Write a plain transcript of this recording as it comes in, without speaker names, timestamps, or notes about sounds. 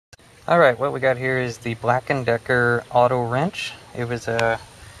Alright, what we got here is the Black & Decker auto wrench. It was a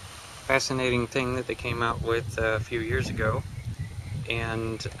fascinating thing that they came out with a few years ago,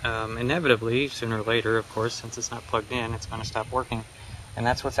 and inevitably, sooner or later, of course, since it's not plugged in, it's going to stop working. And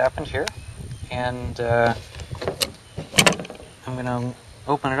that's what's happened here. And I'm going to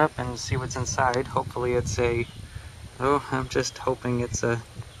open it up and see what's inside. Hopefully it's I'm just hoping it's a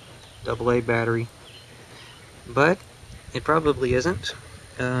AA battery. But it probably isn't.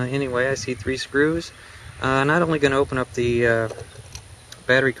 Anyway, I see 3 screws. Not only going to open up the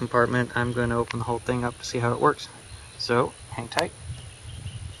battery compartment, I'm going to open the whole thing up to see how it works. So, hang tight.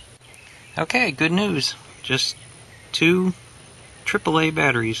 Okay, good news. Just 2 AAA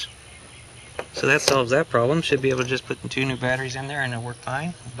batteries. So that solves that problem. Should be able to just put the 2 new batteries in there and it'll work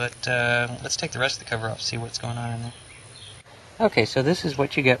fine. But let's take the rest of the cover off, see what's going on in there. Okay, so this is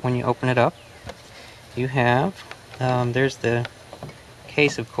what you get when you open it up. You have, there's the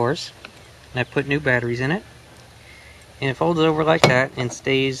case, of course, and I put new batteries in it, and it folds over like that and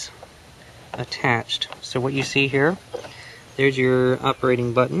stays attached. So what you see here, there's your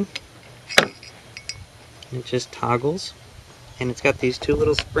operating button. It just toggles, and it's got these 2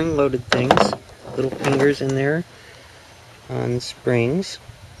 little spring-loaded things, little fingers in there on springs,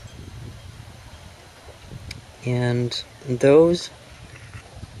 and those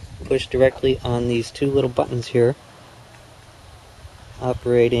push directly on these 2 little buttons here,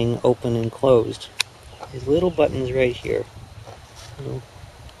 operating open and closed. These little buttons right here,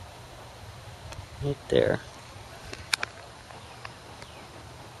 right there.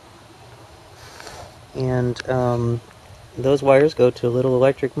 And those wires go to a little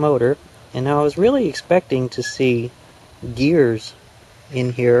electric motor. And now I was really expecting to see gears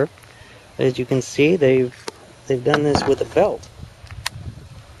in here. As you can see, they've done this with a belt,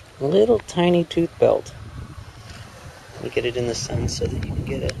 a little tiny tooth belt. Let me get it in the sun so that you can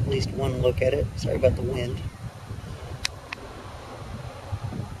get at least one look at it. Sorry about the wind.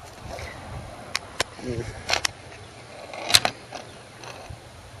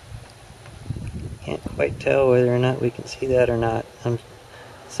 Can't quite tell whether or not we can see that or not. I'm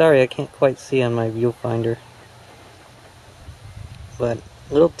sorry, I can't quite see on my viewfinder. But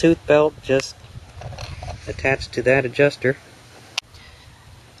little tooth belt just attached to that adjuster.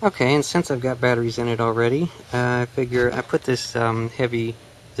 Okay, and since I've got batteries in it already, I figure I put this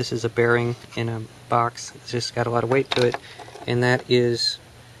this is a bearing in a box. It's just got a lot of weight to it, and that is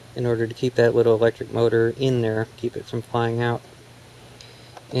in order to keep that little electric motor in there, keep it from flying out.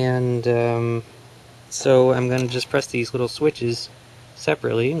 And so I'm going to just press these little switches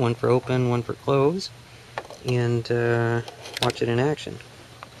separately, one for open, one for close, and watch it in action.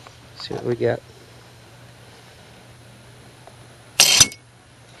 See what we get.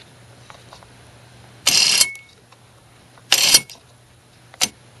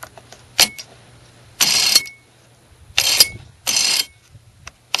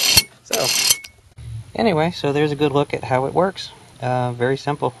 So, anyway, so there's a good look at how it works. Very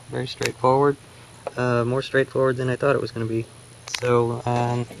simple, very straightforward. More straightforward than I thought it was going to be. So,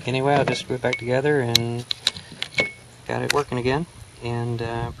 anyway, I'll just screw it back together and got it working again. And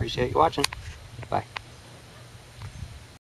appreciate you watching. Bye.